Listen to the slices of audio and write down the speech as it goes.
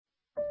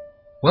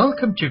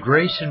Welcome to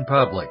Grace in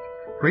Public,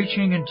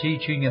 preaching and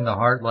teaching in the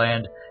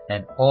heartland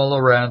and all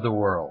around the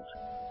world.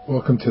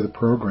 Welcome to the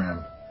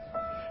program.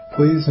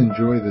 Please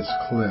enjoy this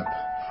clip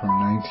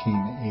from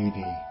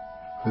 1980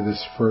 for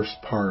this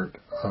first part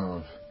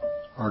of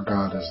Our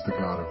God is the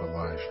God of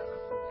Elijah.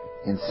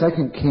 In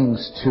 2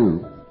 Kings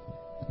 2,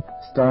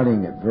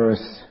 starting at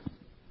verse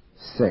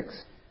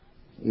 6,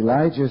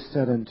 Elijah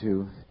said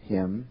unto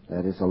him,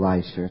 that is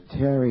Elisha,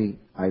 Tarry,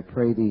 I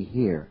pray thee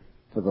here,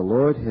 for the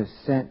Lord has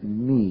sent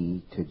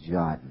me to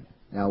Jordan.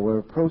 Now we're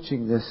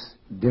approaching this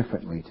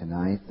differently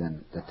tonight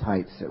than the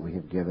types that we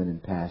have given in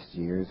past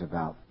years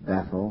about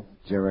Bethel,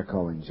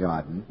 Jericho, and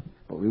Jordan.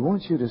 But we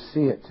want you to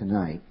see it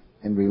tonight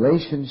in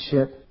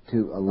relationship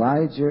to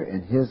Elijah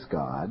and his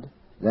God,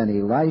 then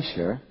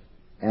Elisha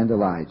and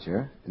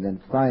Elijah, and then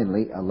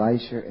finally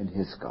Elisha and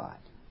his God.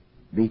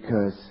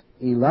 Because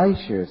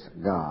Elisha's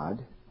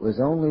God was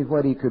only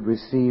what he could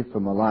receive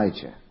from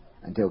Elijah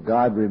until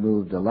God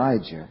removed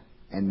Elijah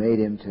and made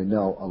him to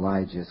know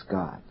Elijah's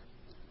God.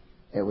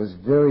 It was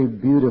very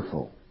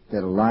beautiful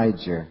that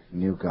Elijah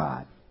knew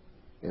God.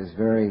 It was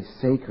very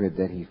sacred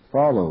that he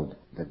followed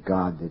the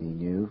God that he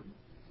knew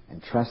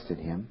and trusted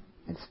him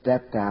and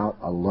stepped out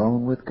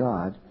alone with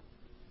God.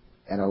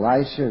 And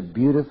Elisha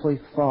beautifully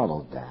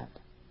followed that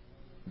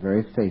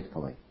very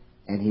faithfully.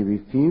 And he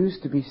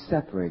refused to be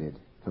separated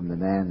from the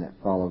man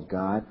that followed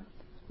God.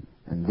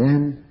 And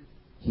then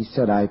he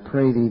said, I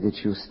pray thee that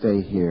you'll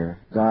stay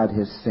here. God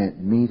has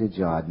sent me to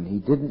Jordan. He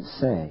didn't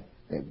say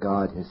that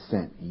God has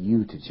sent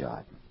you to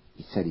Jordan.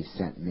 He said he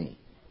sent me.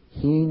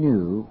 He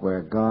knew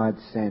where God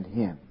sent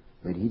him,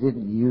 but he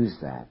didn't use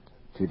that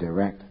to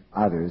direct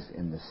others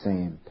in the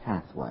same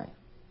pathway.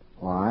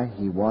 Why?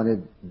 He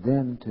wanted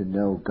them to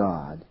know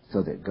God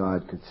so that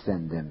God could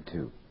send them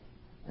too.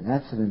 And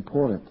that's an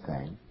important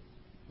thing,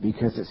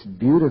 because it's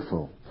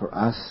beautiful for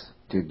us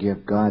to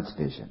give God's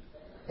vision.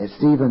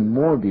 It's even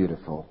more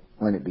beautiful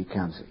when it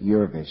becomes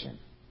your vision.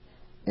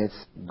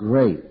 It's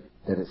great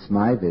that it's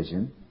my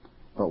vision,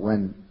 but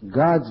when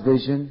God's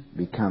vision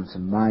becomes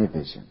my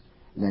vision,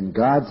 then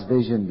God's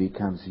vision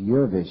becomes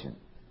your vision,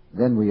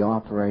 then we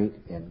operate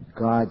in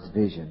God's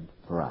vision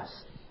for us.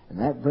 And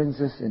that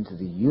brings us into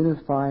the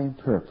unifying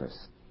purpose,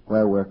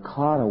 where we're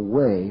caught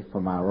away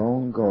from our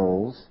own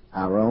goals,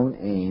 our own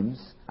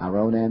aims, our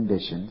own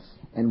ambitions,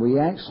 and we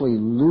actually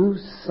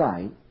lose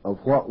sight of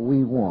what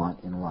we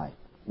want in life.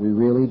 We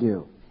really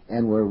do.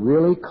 And we're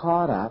really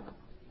caught up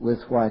with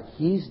what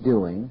he's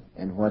doing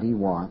and what he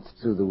wants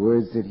through the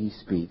words that he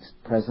speaks,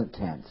 present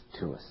tense,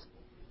 to us.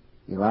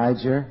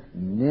 Elijah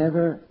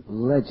never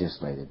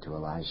legislated to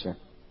Elisha.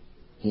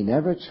 He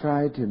never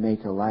tried to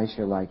make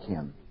Elisha like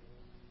him.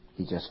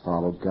 He just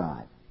followed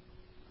God.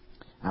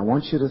 I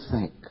want you to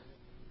think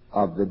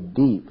of the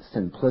deep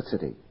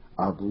simplicity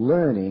of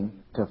learning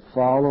to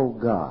follow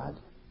God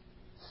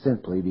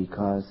simply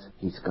because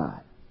he's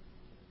God.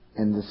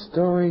 And the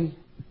story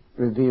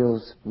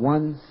reveals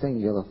one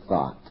singular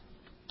thought.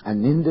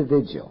 An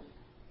individual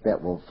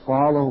that will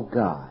follow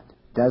God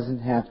doesn't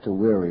have to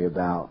worry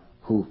about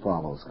who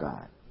follows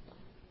God.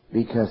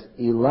 Because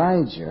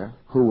Elijah,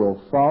 who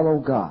will follow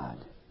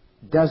God,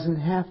 doesn't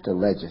have to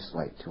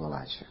legislate to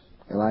Elisha.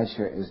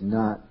 Elisha is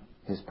not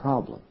his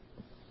problem.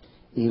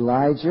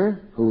 Elijah,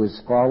 who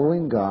is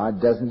following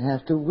God, doesn't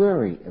have to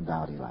worry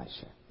about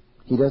Elisha.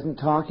 He doesn't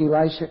talk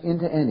Elisha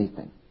into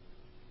anything.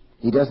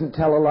 He doesn't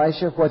tell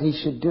Elisha what he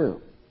should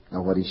do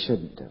or what he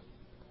shouldn't do.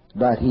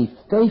 But he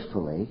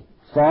faithfully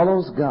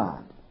follows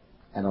God,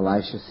 and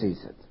Elisha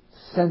sees it,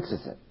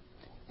 senses it,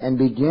 and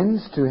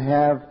begins to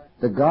have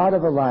the God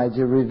of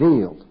Elijah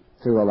revealed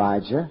through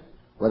Elijah,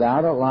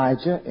 without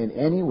Elijah in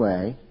any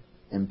way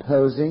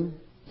imposing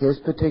his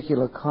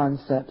particular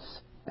concepts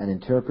and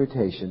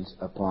interpretations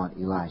upon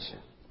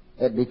Elisha.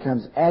 It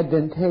becomes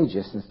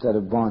advantageous instead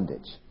of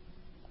bondage.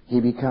 He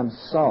becomes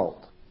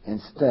salt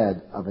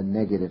instead of a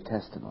negative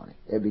testimony.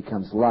 It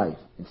becomes life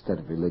instead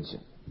of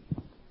religion.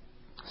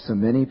 So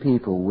many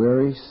people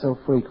worry so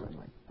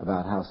frequently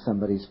about how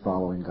somebody's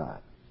following God.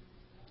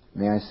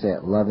 May I say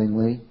it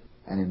lovingly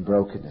and in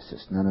brokenness,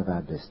 it's none of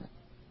our business.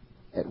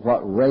 At what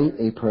rate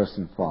a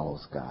person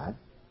follows God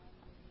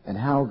and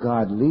how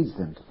God leads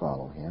them to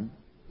follow him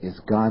is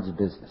God's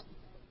business.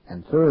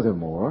 And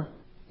furthermore,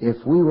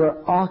 if we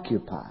were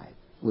occupied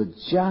with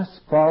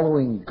just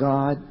following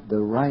God the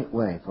right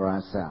way for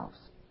ourselves,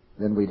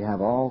 then we'd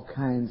have all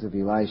kinds of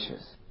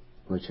Elishas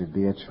which would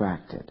be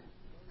attracted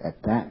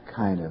at that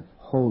kind of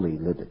holy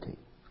liberty,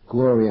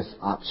 glorious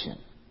option,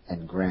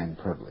 and grand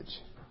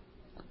privilege.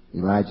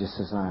 Elijah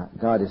says,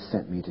 God has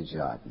sent me to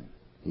Jordan.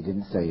 He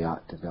didn't say he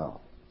ought to go.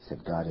 He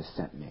said, God has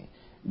sent me.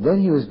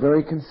 Then he was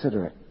very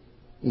considerate.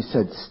 He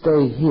said,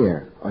 stay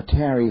here or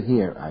tarry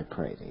here, I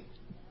pray thee.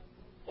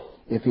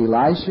 If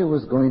Elisha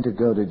was going to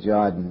go to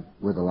Jordan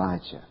with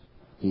Elijah,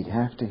 he'd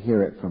have to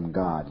hear it from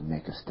God and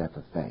make a step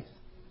of faith.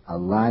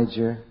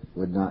 Elijah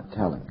would not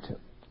tell him to,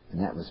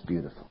 and that was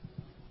beautiful.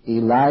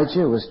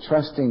 Elijah was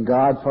trusting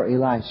God for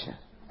Elisha,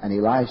 and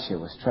Elisha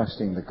was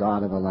trusting the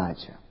God of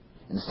Elijah.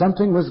 And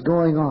something was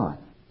going on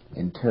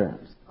in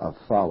terms of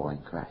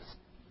following Christ.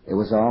 It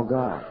was all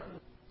God.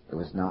 It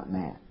was not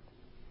man.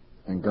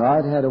 And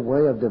God had a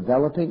way of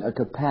developing a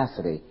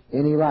capacity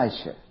in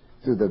Elisha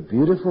through the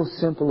beautiful,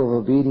 simple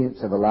obedience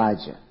of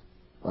Elijah,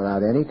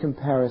 without any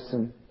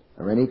comparison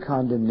or any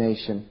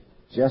condemnation,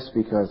 just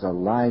because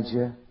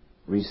Elijah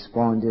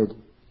responded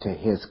to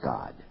his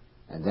God.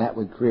 And that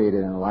would create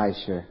in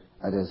Elisha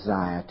a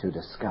desire to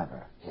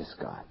discover his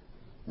God.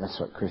 That's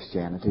what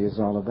Christianity is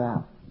all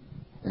about.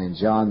 And in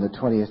John, the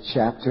 20th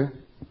chapter,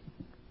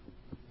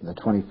 the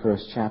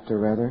 21st chapter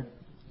rather,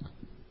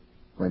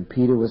 when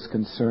Peter was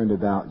concerned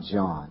about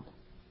John,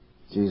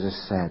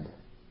 Jesus said,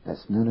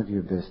 that's none of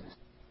your business.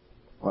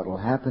 What will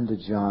happen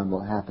to John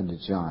will happen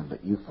to John,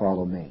 but you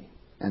follow me.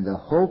 And the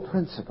whole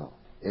principle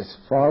is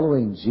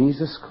following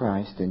Jesus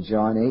Christ in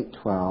John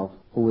 8:12,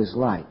 who is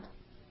light,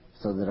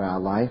 so that our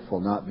life will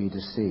not be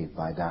deceived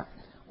by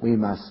darkness. We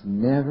must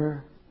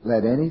never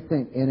let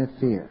anything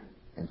interfere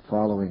in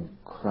following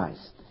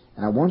Christ.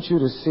 And I want you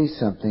to see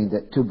something,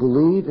 that to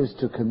believe is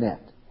to commit.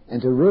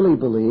 And to really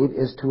believe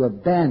is to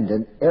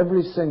abandon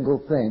every single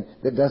thing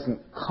that doesn't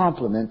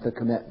complement the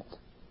commitment.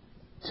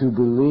 To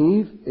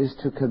believe is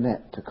to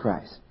commit to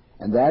Christ.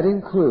 And that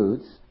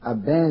includes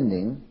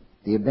abandoning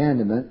the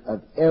abandonment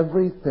of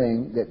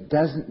everything that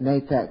doesn't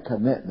make that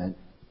commitment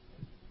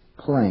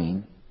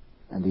plain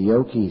and the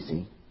yoke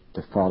easy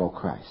to follow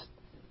Christ.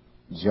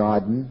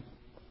 Jordan,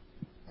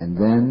 and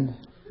then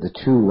the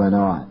two went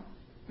on.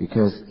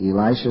 Because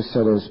Elisha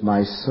said, as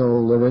my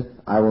soul liveth,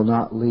 I will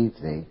not leave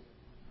thee.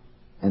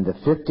 And the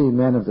 50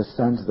 men of the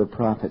sons of the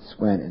prophets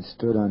went and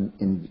stood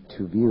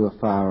to view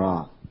afar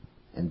off.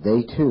 And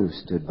they too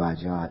stood by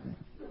Jordan.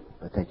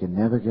 But they could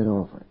never get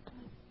over it.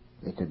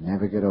 They could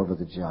never get over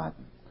the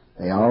Jordan.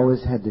 They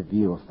always had to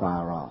view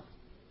afar off.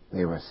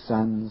 They were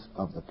sons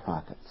of the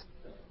prophets.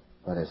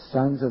 But as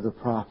sons of the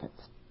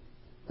prophets,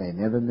 they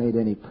never made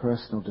any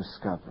personal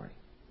discovery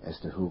as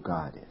to who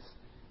God is.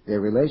 Their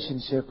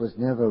relationship was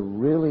never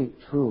really,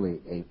 truly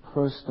a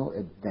personal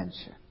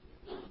adventure.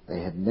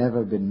 They had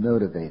never been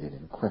motivated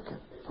and quickened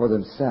for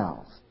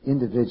themselves,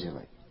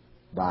 individually,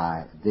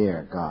 by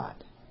their God.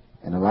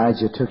 And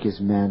Elijah took his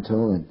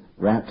mantle and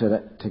wrapped it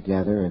up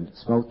together and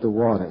smote the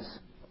waters.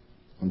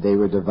 And they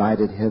were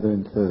divided hither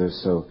and thither,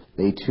 so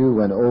they too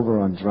went over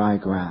on dry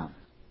ground.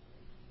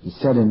 He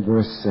said in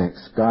verse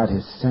 6, God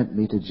has sent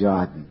me to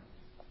Jordan.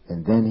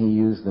 And then he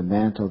used the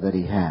mantle that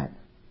he had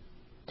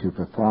to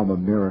perform a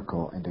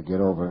miracle and to get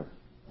over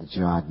the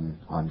Jordan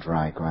on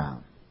dry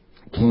ground.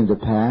 It came to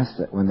pass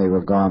that when they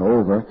were gone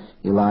over,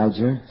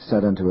 Elijah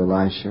said unto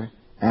Elisha,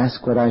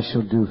 ask what I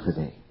shall do for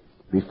thee,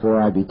 before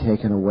I be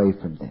taken away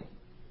from thee.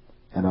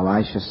 And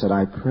Elisha said,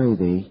 I pray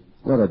thee,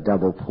 let a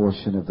double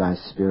portion of thy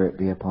spirit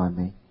be upon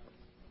me.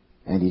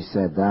 And he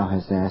said, thou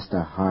hast asked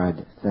a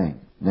hard thing.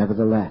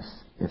 Nevertheless,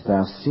 if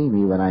thou see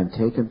me when I am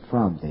taken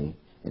from thee,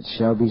 it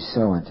shall be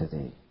so unto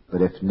thee.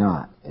 But if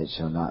not, it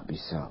shall not be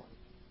so.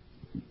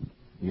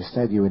 You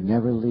said you would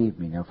never leave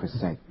me nor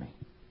forsake me.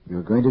 You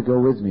were going to go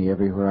with me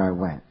everywhere I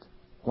went.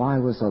 Why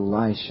was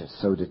Elisha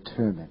so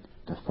determined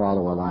to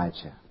follow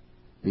Elijah?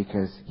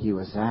 Because he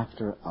was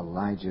after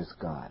Elijah's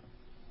God.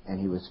 And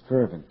he was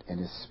fervent in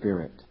his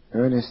spirit,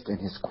 earnest in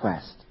his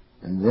quest.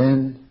 And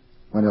then,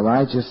 when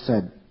Elijah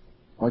said,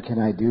 what can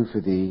I do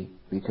for thee,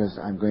 because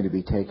I'm going to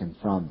be taken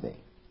from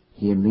thee?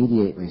 He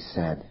immediately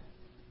said,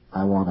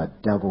 I want a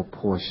double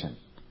portion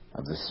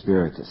of the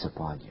Spirit that's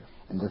upon you.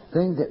 And the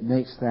thing that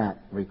makes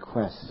that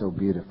request so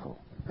beautiful,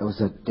 it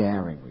was a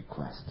daring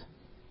request.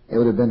 It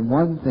would have been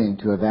one thing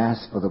to have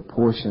asked for the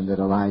portion that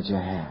Elijah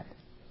had,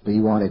 but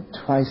he wanted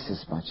twice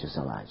as much as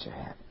Elijah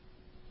had.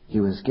 He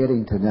was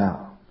getting to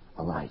know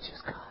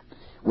Elijah's God.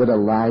 Would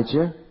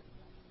Elijah,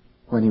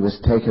 when he was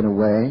taken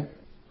away,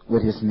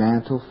 would his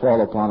mantle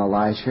fall upon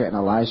Elisha, and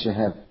Elisha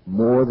have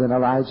more than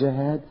Elijah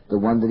had? The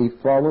one that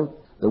he followed?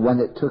 The one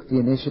that took the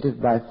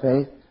initiative by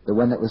faith? The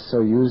one that was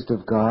so used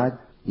of God?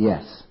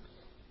 Yes.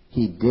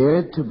 He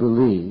dared to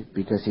believe,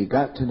 because he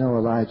got to know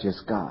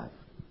Elijah's God,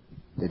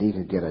 that he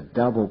could get a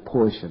double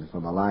portion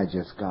from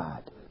Elijah's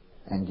God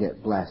and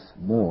get blessed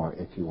more,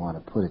 if you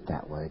want to put it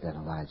that way, than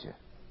Elijah.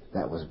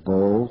 That was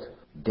bold,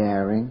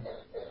 daring,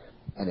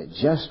 and it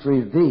just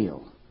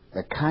revealed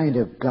the kind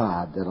of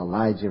God that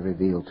Elijah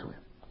revealed to him.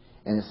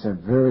 And it's a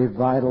very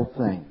vital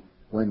thing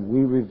when we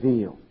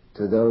reveal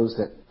to those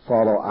that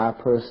follow our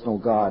personal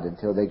God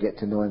until they get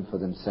to know him for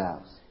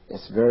themselves.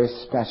 It's very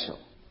special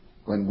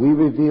when we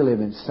reveal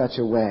him in such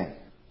a way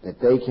that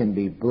they can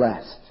be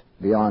blessed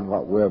beyond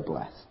what we're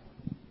blessed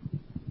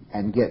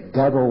and get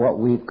double what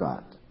we've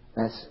got.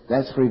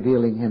 That's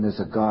revealing him as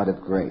a God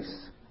of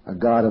grace, a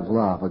God of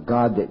love, a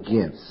God that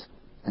gives.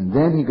 And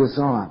then he goes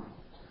on.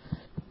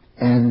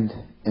 And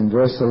in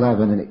verse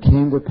 11, and it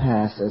came to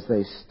pass as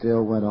they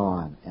still went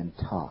on and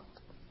talked,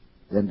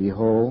 then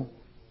behold,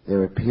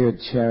 there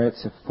appeared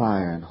chariots of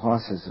fire and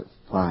horses of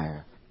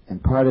fire,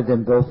 and parted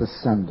them both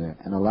asunder.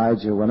 And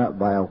Elijah went up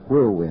by a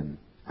whirlwind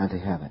unto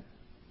heaven.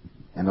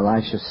 And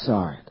Elisha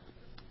saw it.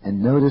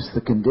 And notice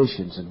the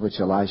conditions in which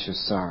Elisha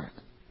saw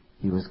it.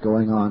 He was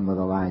going on with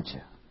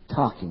Elijah,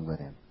 talking with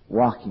him,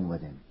 walking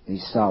with him. And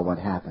he saw what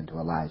happened to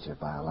Elijah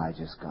by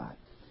Elijah's God.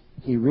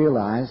 he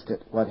realized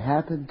that what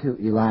happened to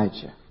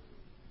Elijah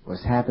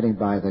was happening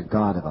by the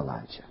God of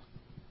Elijah.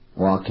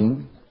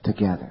 Walking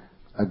together,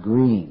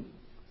 agreeing,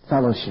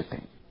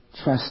 fellowshipping,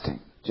 trusting,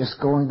 just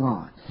going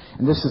on.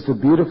 And this is the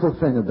beautiful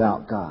thing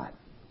about God.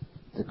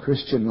 The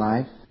Christian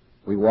life,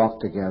 we walk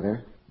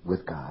together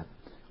with God.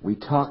 We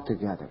talk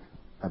together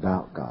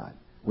about God.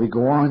 We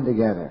go on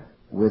together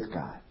with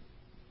God.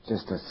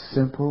 Just a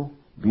simple,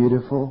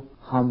 beautiful,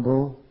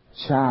 humble,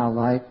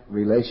 childlike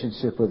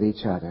relationship with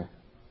each other,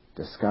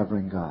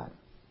 discovering God.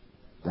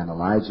 Then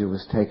Elijah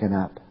was taken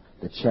up.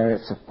 The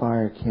chariots of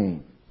fire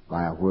came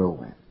by a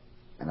whirlwind,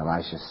 and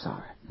Elisha saw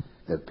it.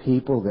 The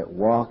people that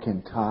walk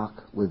and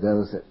talk with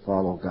those that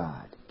follow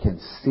God can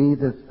see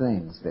the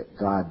things that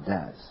God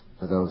does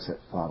for those that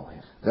follow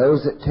Him.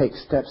 Those that take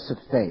steps of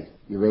faith,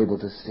 you're able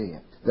to see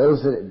it.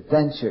 Those that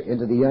venture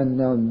into the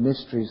unknown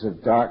mysteries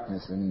of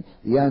darkness and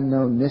the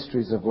unknown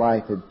mysteries of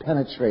life and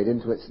penetrate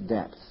into its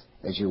depths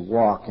as you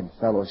walk in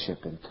fellowship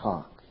and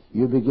talk.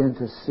 You begin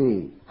to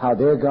see how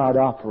their God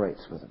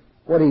operates with them,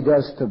 what He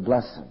does to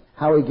bless them,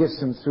 how He gets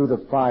them through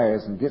the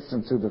fires and gets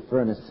them through the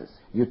furnaces.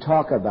 You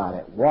talk about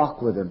it,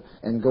 walk with them,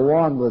 and go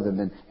on with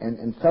them,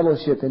 and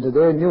fellowship into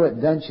their new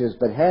adventures,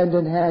 but hand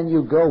in hand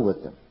you go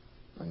with them.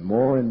 And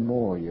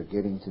more you're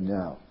getting to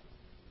know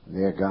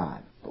their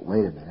God. But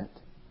wait a minute.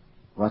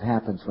 What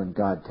happens when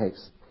God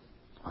takes?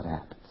 What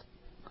happens?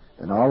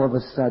 Then all of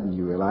a sudden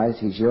you realize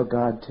He's your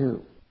God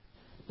too.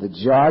 The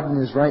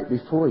Jordan is right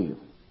before you,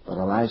 but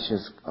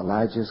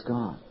Elijah's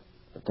gone.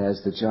 But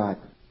there's the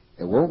Jordan.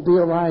 It won't be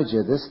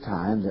Elijah this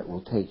time that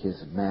will take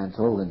his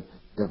mantle and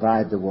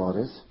divide the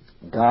waters.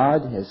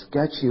 God has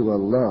got you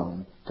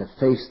alone to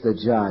face the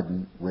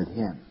Jordan with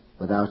Him,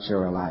 without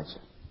your Elijah.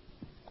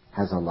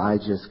 Has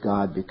Elijah's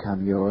God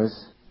become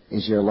yours?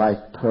 Is your life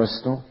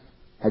personal?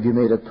 Have you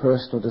made a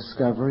personal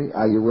discovery?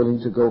 Are you willing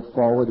to go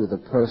forward with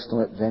a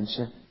personal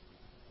adventure?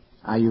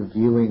 Are you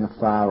viewing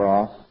afar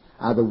off?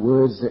 Are the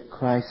words that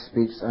Christ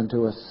speaks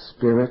unto us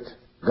spirit,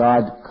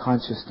 God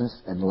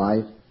consciousness and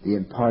life, the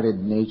imparted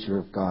nature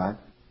of God?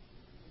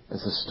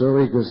 As the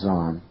story goes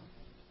on,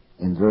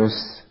 in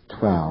verse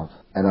 12,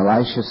 and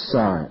Elisha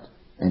saw it,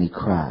 and he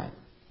cried,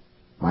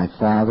 my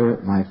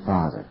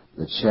father,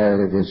 the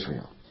chariot of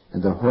Israel,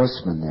 and the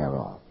horsemen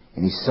thereof.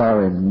 And he saw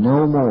him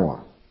no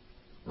more,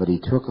 but he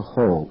took a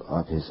hold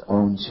of his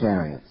own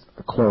chariots,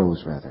 the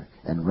clothes rather,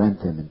 and rent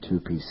them in two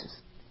pieces.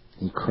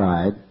 He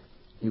cried.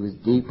 He was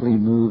deeply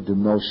moved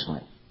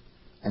emotionally.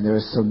 And there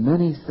are so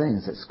many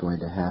things that's going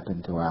to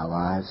happen to our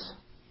lives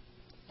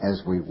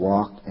as we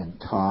walk and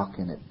talk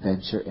and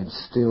adventure and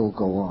still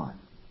go on.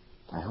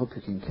 I hope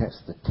you can catch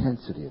the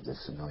intensity of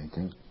this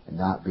anointing and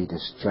not be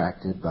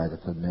distracted by the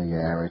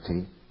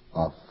familiarity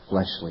of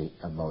fleshly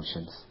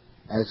emotions.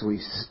 As we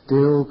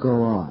still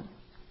go on,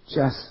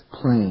 just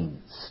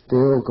plain,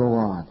 still go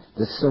on.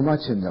 There's so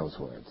much in those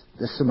words.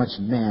 There's so much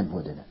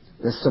manhood in it.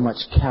 There's so much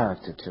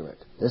character to it.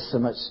 There's so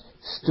much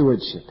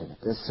stewardship in it.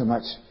 There's so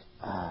much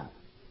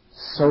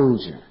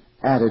soldier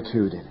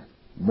attitude in it.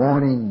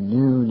 Morning,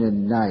 noon,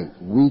 and night,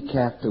 week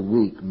after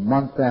week,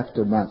 month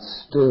after month,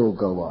 still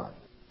go on.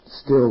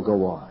 Still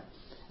go on.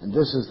 And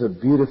this is the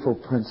beautiful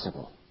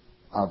principle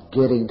of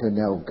getting to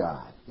know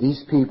God.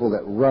 These people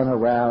that run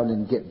around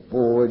and get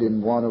bored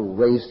and want to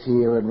race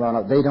here and run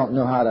up, they don't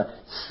know how to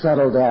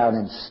settle down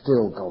and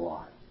still go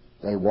on.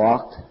 They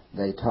walked,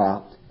 they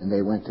talked, and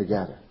they went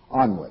together.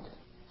 Onward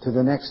to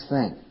the next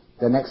thing,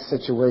 the next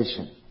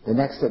situation, the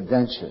next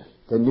adventure,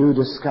 the new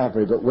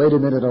discovery. But wait a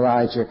minute,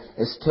 Elijah,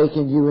 it's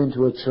taken you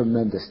into a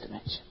tremendous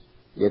dimension.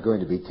 You're going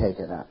to be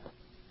taken up.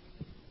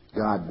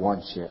 God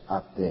wants you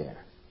up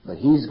there. But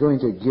He's going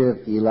to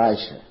give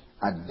Elisha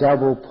a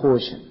double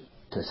portion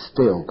to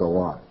still go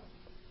on.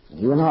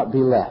 You will not be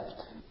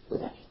left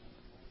with any.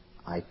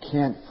 I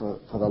can't for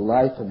the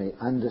life of me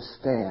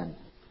understand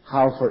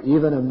how for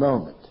even a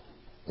moment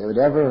there would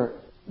ever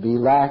be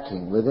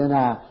lacking within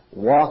our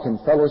walk and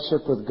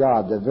fellowship with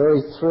God the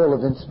very thrill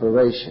of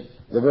inspiration,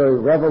 the very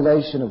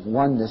revelation of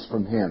oneness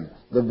from Him,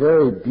 the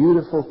very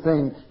beautiful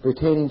thing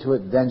pertaining to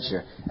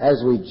adventure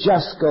as we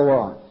just go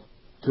on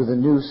to the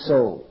new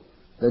soul,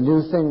 the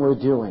new thing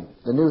we're doing,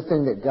 the new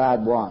thing that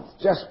God wants.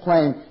 Just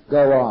plain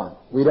go on.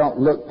 We don't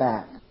look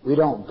back. We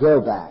don't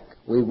go back.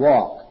 We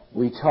walk,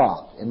 we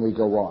talk, and we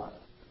go on.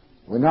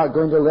 We're not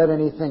going to let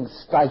anything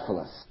stifle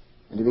us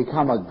and to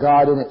become a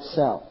God in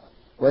itself.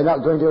 We're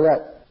not going to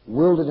let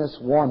wilderness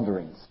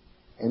wanderings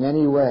in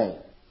any way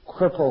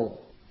cripple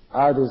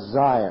our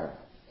desire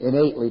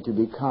innately to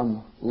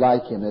become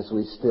like Him as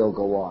we still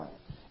go on.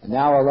 And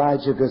now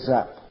Elijah goes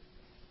up.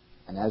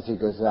 And as he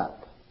goes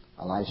up,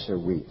 Elisha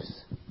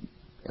weeps.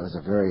 It was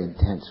a very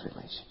intense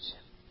relationship.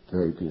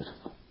 Very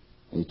beautiful.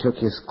 He took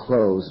his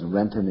clothes and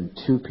rent them in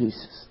two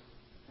pieces.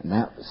 And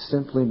that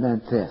simply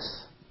meant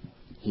this.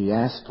 He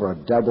asked for a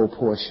double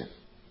portion.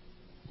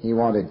 He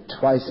wanted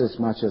twice as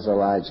much as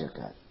Elijah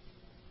got.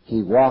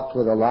 He walked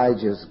with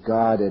Elijah's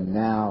God, and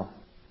now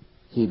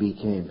he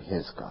became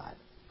his God.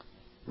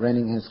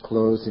 Renting his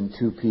clothes in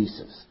two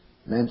pieces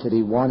meant that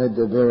he wanted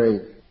the very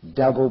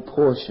double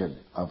portion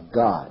of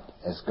God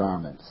as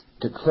garments,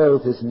 to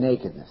clothe his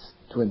nakedness,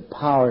 to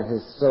empower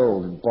his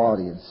soul and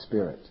body and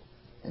spirit.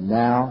 And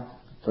now,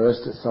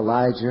 first it's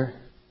Elijah,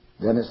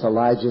 then it's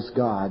Elijah's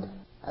God,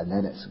 and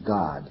then it's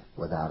God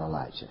without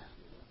Elijah.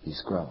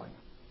 He's growing.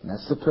 And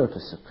that's the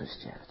purpose of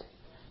Christianity.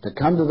 To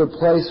come to the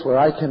place where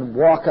I can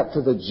walk up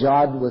to the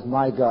Jordan with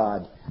my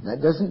God. And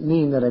that doesn't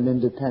mean that I'm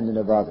independent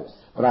of others.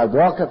 But I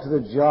walk up to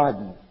the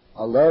Jordan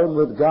alone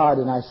with God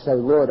and I say,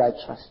 Lord, I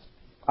trust you.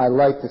 I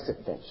like this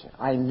adventure.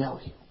 I know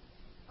you.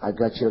 I've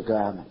got your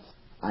garments.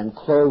 I'm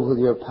clothed with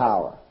your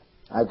power.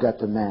 I've got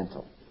the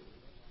mantle.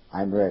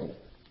 I'm ready.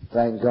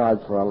 Thank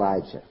God for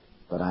Elijah,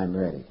 but I'm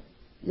ready.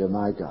 You're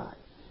my God.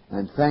 And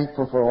I'm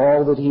thankful for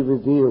all that he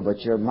revealed, but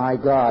you're my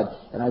God.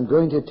 And I'm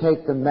going to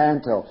take the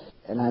mantle,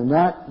 and I'm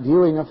not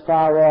viewing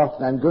afar off,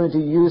 and I'm going to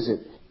use it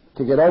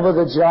to get over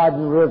the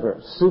Jordan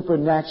River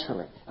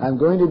supernaturally. I'm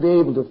going to be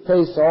able to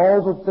face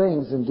all the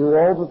things and do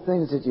all the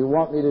things that you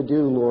want me to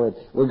do, Lord.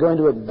 We're going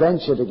to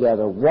adventure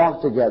together,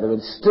 walk together,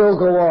 and still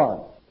go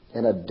on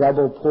in a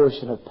double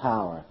portion of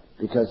power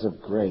because of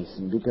grace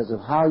and because of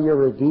how you're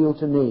revealed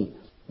to me.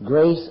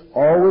 Grace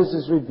always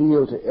is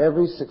revealed to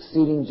every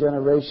succeeding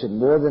generation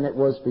more than it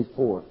was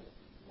before.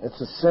 It's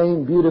the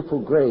same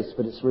beautiful grace,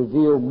 but it's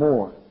revealed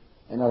more.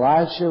 And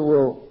Elisha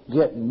will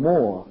get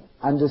more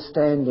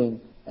understanding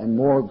and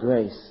more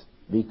grace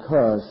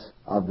because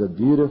of the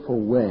beautiful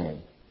way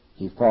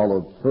he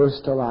followed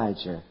first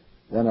Elijah,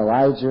 then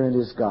Elijah and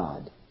his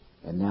God,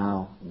 and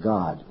now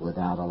God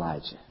without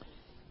Elijah.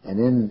 And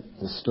in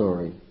the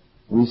story,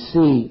 we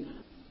see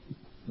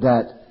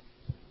that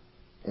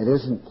it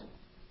isn't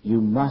you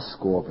must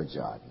go over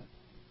Jordan,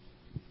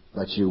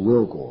 but you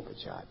will go over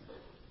Jordan.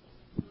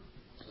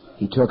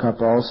 He took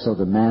up also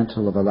the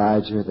mantle of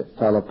Elijah that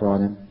fell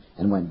upon him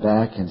and went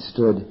back and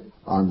stood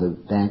on the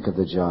bank of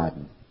the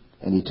Jordan.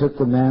 And he took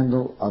the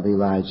mantle of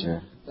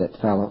Elijah that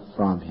fell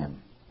from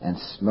him and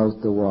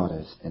smote the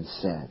waters and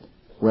said,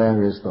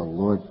 Where is the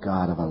Lord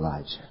God of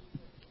Elijah?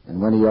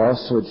 And when he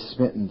also had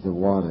smitten the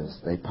waters,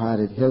 they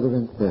parted hither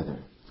and thither,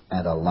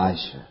 and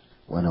Elisha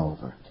went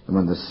over. And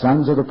when the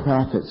sons of the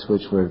prophets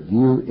which were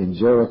viewed in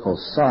Jericho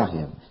saw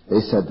him, they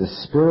said, The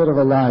spirit of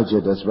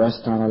Elijah does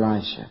rest on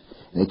Elisha.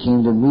 And they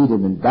came to meet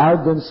him and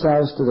bowed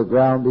themselves to the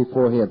ground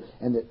before him.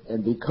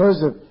 And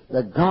because of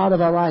the God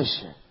of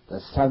Elisha, the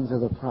sons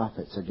of the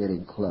prophets are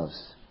getting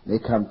close. They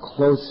come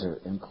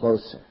closer and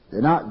closer.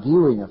 They're not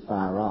viewing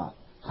afar off.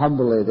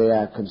 Humbly they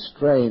are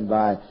constrained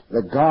by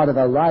the God of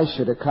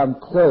Elisha to come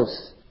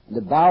close and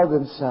to bow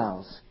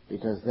themselves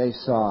because they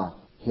saw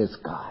his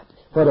God.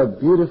 What a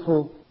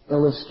beautiful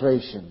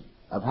illustration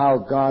of how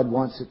God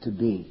wants it to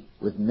be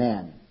with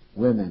men,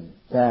 women,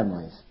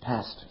 families,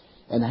 pastors,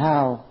 and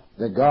how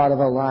the God of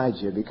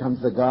Elijah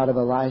becomes the God of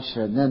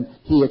Elisha, and then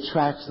he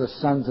attracts the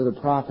sons of the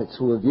prophets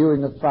who are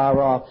viewing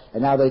afar off,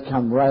 and now they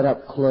come right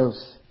up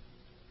close.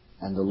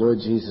 And the Lord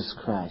Jesus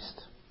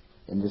Christ,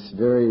 in this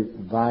very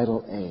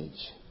vital age,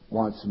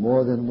 wants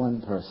more than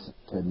one person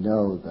to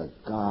know the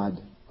God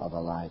of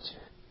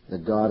Elijah, the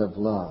God of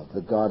love,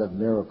 the God of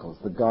miracles,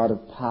 the God of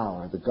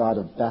power, the God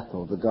of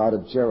Bethel, the God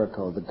of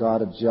Jericho, the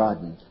God of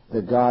Jordan,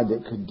 the God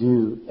that could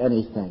do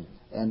anything.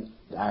 And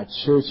our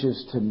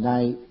churches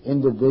tonight,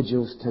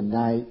 individuals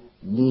tonight,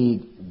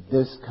 need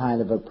this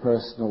kind of a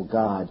personal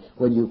God.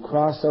 When you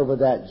cross over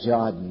that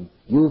Jordan,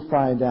 you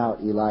find out,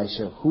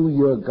 Elisha, who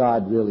your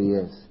God really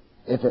is.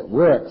 If it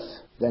works,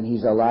 then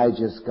he's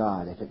Elijah's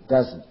God. If it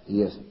doesn't,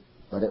 he isn't.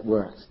 But it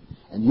works.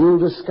 And you'll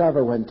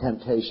discover when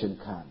temptation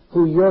comes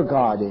who your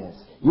God is.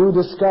 You'll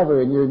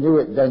discover in your new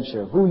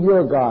adventure who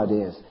your God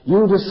is.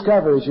 You'll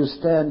discover as you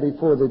stand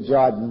before the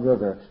Jordan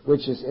River,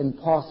 which is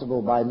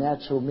impossible by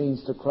natural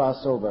means to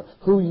cross over,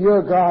 who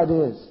your God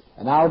is.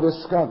 And I'll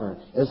discover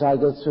as I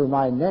go through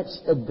my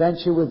next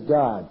adventure with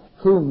God,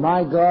 who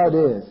my God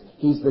is.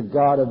 He's the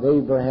God of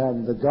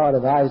Abraham, the God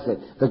of Isaac,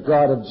 the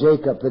God of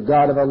Jacob, the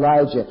God of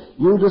Elijah.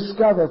 You'll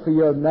discover for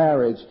your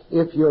marriage,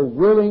 if you're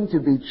willing to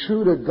be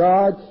true to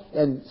God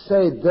and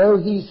say, though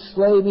he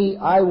slay me,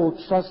 I will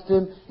trust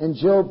him, in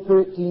Job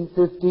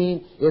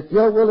 13:15. If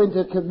you're willing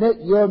to commit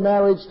your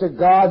marriage to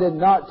God and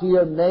not to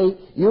your mate,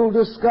 you'll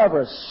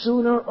discover,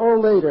 sooner or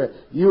later,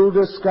 you'll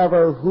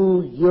discover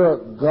who your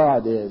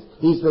God is.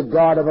 He's the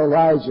God of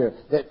Elijah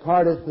that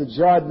parteth the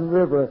Jordan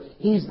River.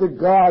 He's the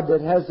God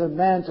that has a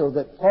mantle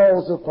that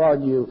falls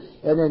upon you.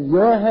 And in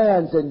your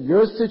hands, in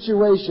your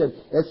situation,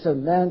 it's a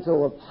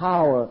mantle of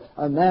power,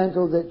 a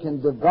mantle that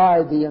can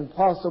divide the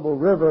impossible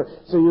river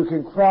so you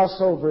can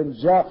cross over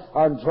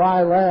on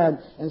dry land.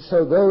 And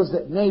so those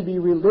that may be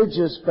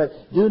religious but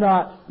do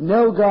not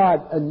know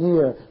God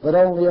anear, but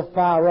only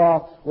afar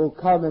off, will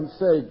come and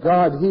say,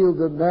 God healed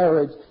the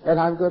marriage, and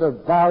I'm going to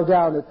bow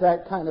down at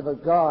that kind of a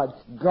God.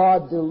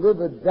 God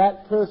delivered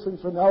that person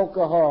from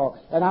alcohol,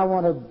 and I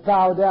want to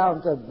bow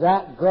down to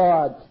that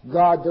God.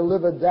 God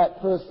delivered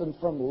that person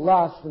from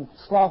lust and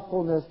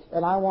slothfulness,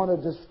 and I want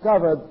to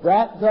discover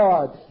that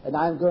God, and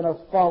I'm going to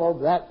follow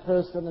that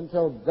person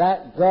until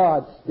that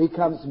God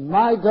becomes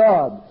my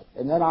God,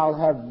 and then I'll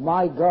have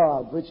my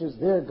God, which is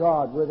their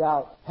God,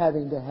 without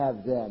having to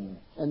have them.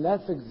 And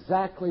that's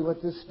exactly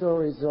what this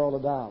story is all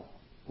about.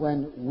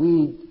 when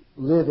we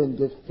live in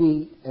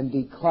defeat and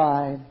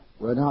decline,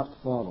 we're not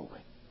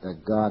following the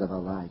God of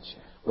Elijah.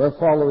 We're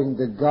following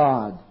the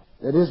God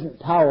that isn't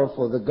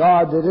powerful, the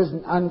God that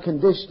isn't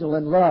unconditional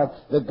in love,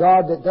 the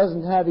God that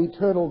doesn't have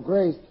eternal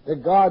grace, the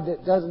God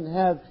that doesn't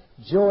have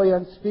joy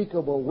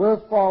unspeakable.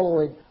 We're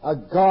following a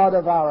God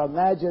of our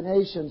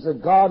imaginations, a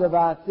God of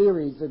our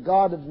theories, a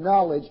God of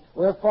knowledge.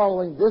 We're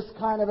following this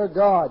kind of a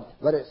God,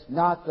 but it's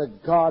not the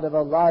God of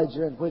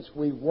Elijah in which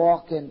we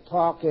walk and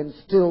talk and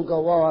still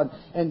go on.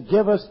 And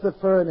give us the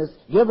furnace,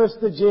 give us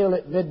the jail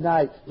at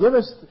midnight, give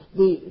us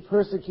the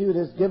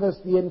persecutors, give us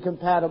the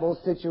incompatible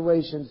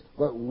situations,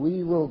 but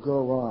we will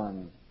go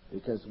on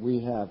because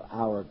we have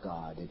our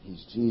God, and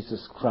He's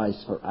Jesus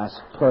Christ for us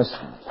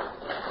personally.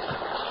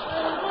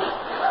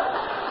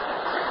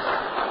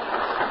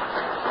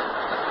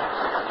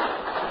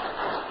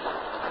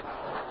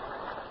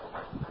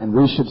 And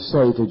we should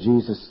say to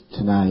Jesus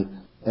tonight,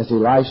 as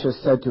Elisha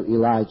said to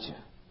Elijah,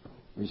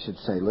 we should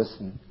say,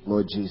 listen,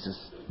 Lord Jesus.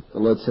 The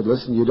Lord said,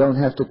 listen, you don't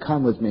have to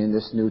come with me in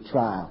this new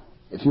trial.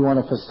 If you want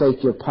to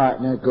forsake your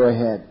partner, go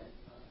ahead.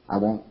 I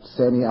won't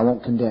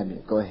condemn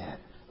you. Go ahead.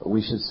 But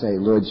we should say,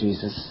 Lord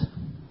Jesus,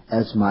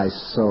 as my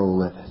soul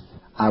liveth,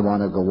 I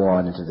want to go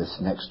on into this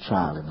next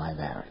trial in my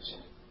marriage.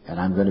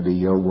 And I'm going to be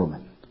your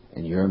woman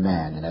and your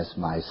man. And as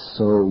my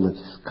soul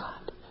liveth,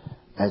 God,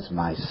 as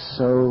my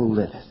soul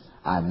liveth,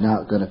 I'm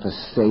not going to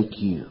forsake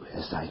you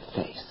as I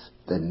face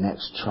the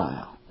next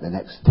trial, the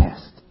next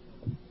test.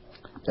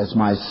 As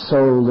my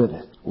soul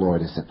liveth,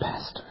 Lord, as a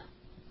pastor,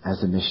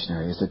 as a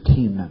missionary, as a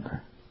team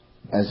member,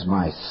 as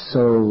my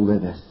soul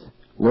liveth.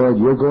 Lord,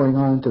 you're going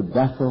on to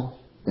Bethel,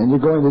 then you're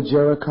going to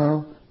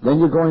Jericho, then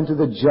you're going to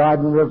the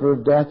Jordan River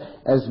of death.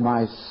 As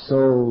my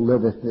soul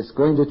liveth, it's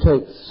going to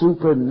take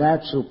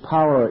supernatural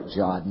power at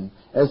Jordan.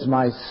 As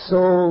my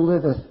soul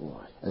liveth, Lord.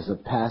 As a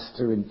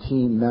pastor and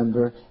team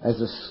member,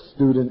 as a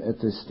student at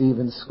the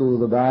Stevens School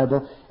of the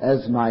Bible,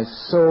 as my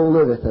soul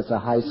liveth, as a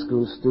high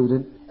school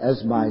student,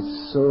 as my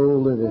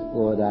soul liveth,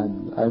 Lord, I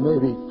may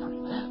be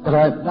free, but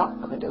I'm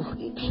not going to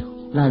leave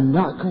you, and I'm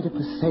not going to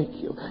forsake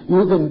you.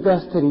 You've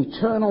invested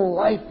eternal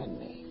life in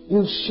me.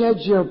 You've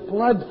shed your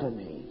blood for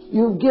me.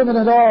 You've given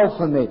it all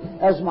for me.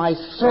 As my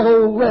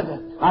soul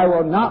liveth, I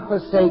will not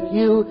forsake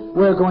you.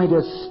 We're going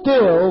to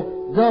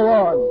still go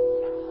on.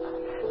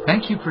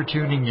 Thank you for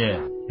tuning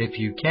in. If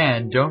you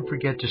can, don't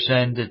forget to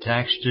send a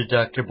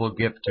tax-deductible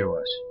gift to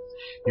us.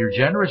 Your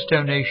generous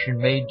donation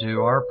made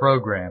to our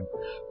program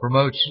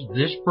promotes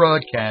this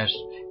broadcast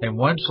and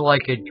ones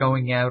like it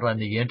going out on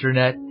the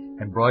Internet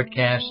and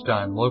broadcast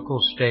on local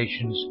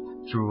stations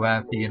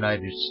throughout the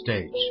United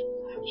States.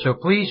 So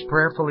please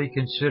prayerfully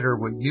consider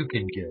what you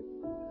can give.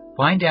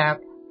 Find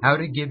out how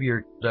to give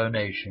your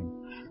donation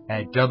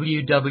at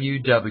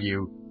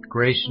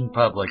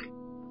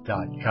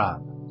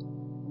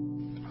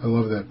www.graysonpublic.com. I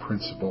love that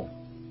principle.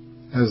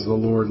 As the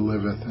Lord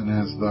liveth, and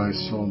as thy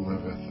soul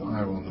liveth,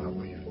 I will not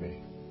leave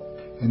thee.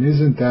 And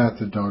isn't that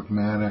the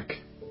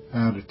dogmatic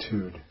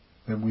attitude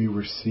that we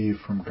receive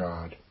from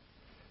God?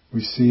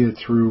 We see it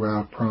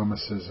throughout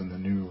promises in the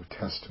New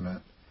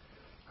Testament.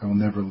 I will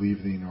never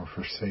leave thee nor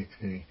forsake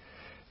thee.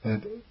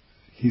 That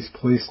He's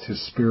placed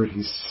His Spirit,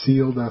 He's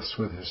sealed us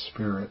with His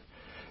Spirit.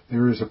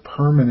 There is a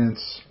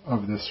permanence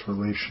of this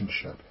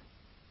relationship.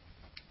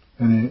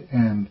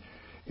 And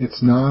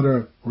it's not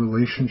a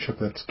relationship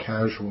that's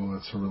casual,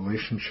 it's a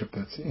relationship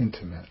that's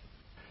intimate.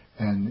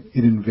 And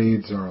it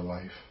invades our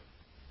life.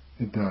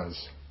 It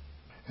does.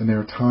 And there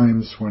are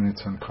times when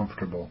it's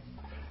uncomfortable.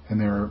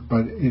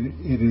 But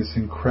it is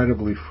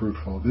incredibly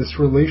fruitful. This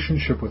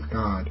relationship with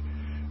God,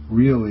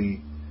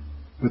 really,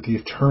 with the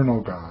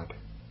eternal God,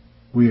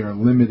 we are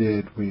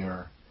limited, we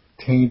are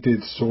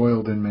tainted,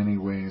 soiled in many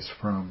ways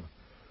from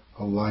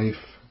a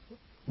life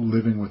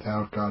living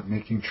without God,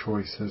 making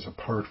choices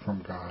apart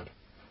from God.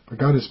 But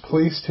God has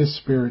placed His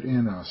Spirit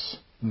in us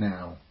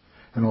now.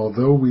 And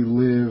although we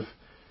live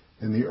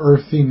in the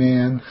earthly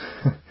man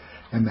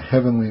and the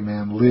heavenly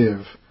man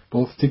live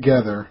both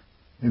together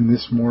in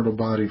this mortal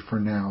body for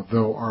now,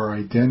 though our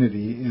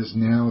identity is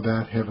now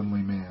that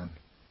heavenly man,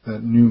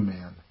 that new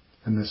man,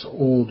 and this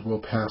old will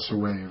pass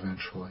away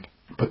eventually.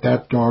 But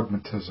that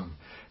dogmatism,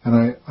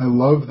 and I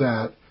love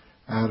that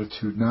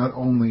attitude, not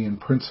only in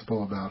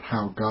principle about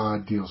how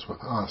God deals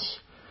with us,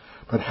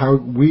 but how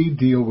we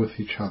deal with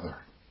each other.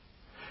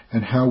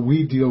 And how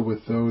we deal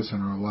with those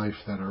in our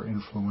life that are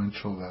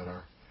influential, that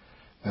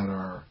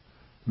are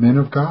men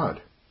of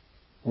God,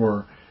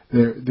 or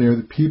they're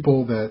the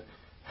people that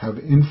have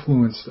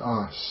influenced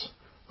us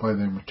by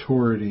their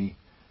maturity,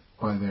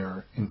 by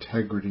their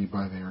integrity,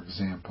 by their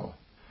example.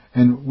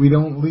 And we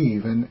don't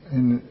leave. And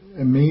an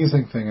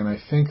amazing thing, and I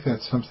think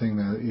that's something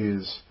that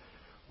is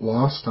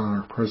lost on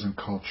our present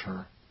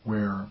culture,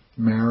 where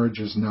marriage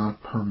is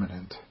not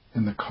permanent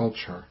in the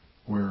culture,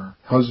 where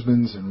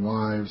husbands and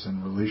wives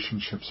and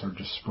relationships are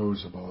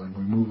disposable, and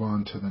we move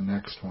on to the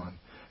next one,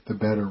 the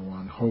better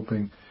one,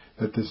 hoping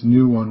that this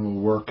new one will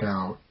work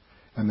out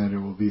and that it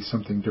will be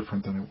something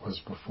different than it was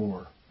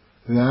before.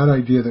 That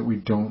idea that we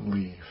don't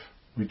leave.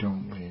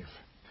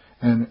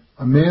 And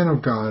a man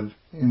of God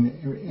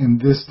in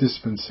this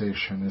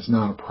dispensation is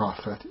not a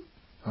prophet,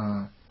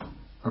 a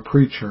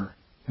preacher,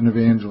 an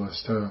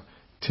evangelist, a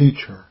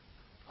teacher,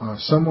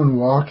 someone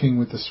walking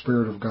with the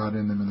Spirit of God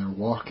in them, and they're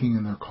walking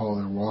in their call,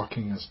 they're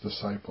walking as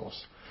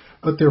disciples.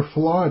 But they're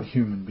flawed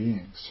human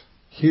beings.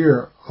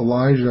 Here,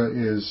 Elijah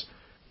is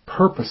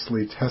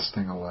purposely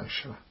testing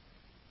Elisha.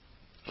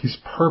 He's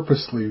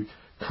purposely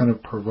kind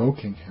of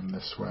provoking him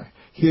this way.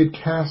 He had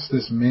cast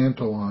this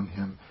mantle on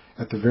him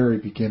at the very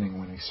beginning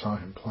when he saw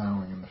him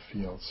plowing in the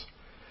fields.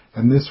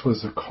 And this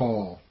was a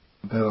call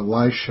that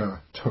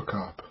Elisha took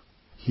up.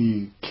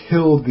 He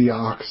killed the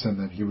oxen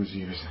that he was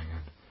using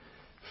and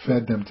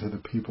fed them to the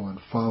people and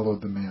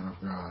followed the man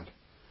of God.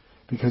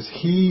 Because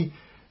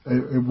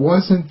it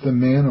wasn't the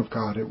man of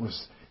God, it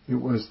was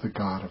the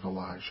God of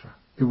Elijah.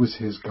 It was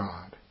his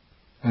God.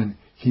 And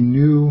he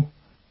knew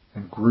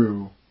and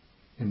grew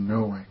in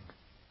knowing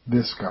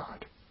this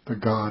God, the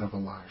God of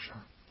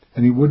Elijah.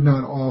 And he would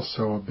not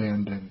also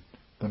abandon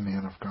the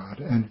man of God.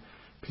 And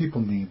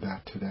people need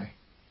that today.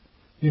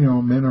 You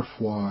know, men are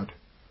flawed.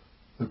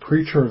 The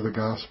preacher of the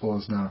gospel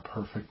is not a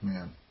perfect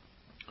man.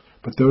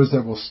 But those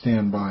that will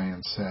stand by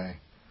and say,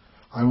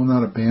 I will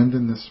not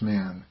abandon this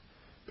man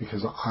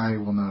because I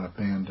will not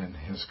abandon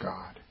his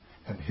God.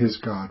 And his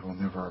God will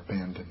never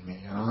abandon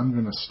me. And I'm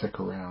going to stick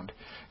around.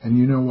 And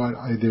you know what?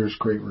 There's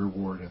great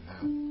reward in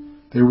that.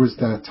 There was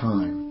that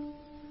time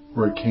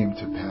where it came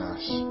to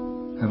pass.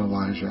 And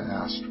Elijah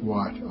asked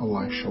what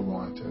Elisha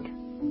wanted.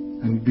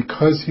 And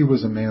because he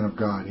was a man of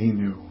God, he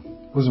knew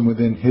it wasn't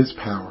within his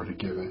power to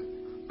give it.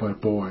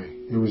 But boy,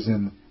 it was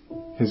in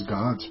his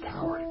God's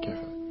power to give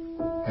it.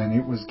 And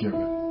it was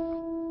given.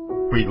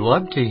 We'd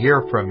love to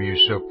hear from you,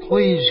 so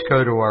please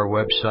go to our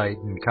website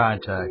and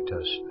contact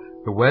us.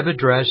 The web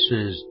address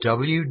is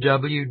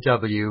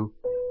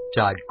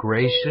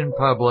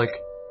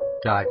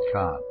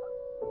www.graceinpublic.com.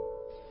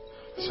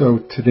 So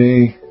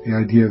today, the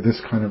idea of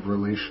this kind of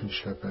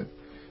relationship, it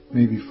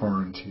may be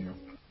foreign to you.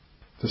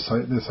 This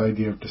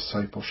idea of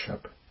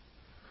discipleship.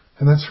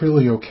 And that's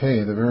really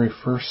okay. The very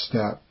first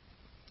step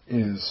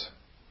is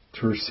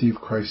to receive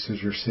Christ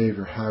as your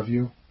Savior. Have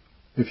you?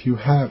 If you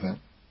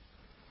haven't,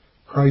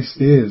 Christ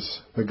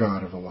is the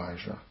God of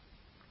Elijah.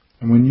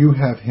 And when you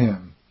have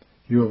Him,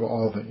 you have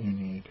all that you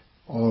need,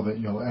 all that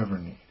you'll ever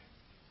need.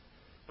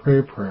 Pray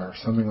a prayer,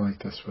 something like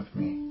this with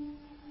me.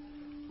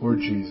 Lord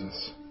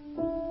Jesus,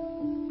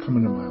 come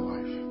into my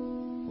life.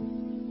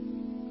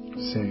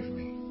 Save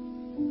me.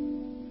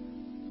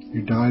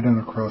 You died on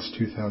a cross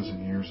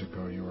 2,000 years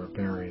ago. You were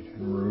buried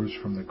and rose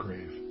from the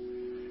grave.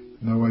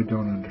 And though I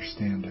don't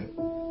understand it,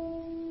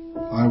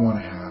 I want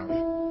to have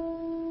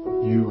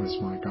you as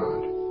my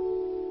God.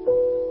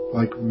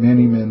 Like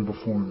many men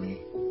before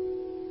me,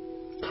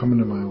 come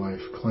into my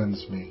life,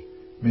 cleanse me,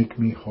 make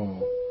me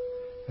whole,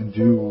 and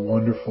do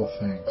wonderful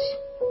things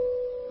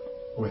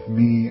with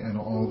me and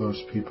all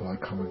those people I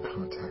come in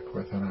contact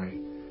with. And I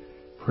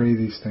pray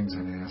these things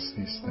and ask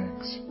these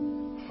things,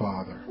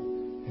 Father,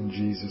 in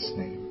Jesus'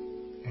 name,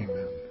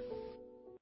 amen.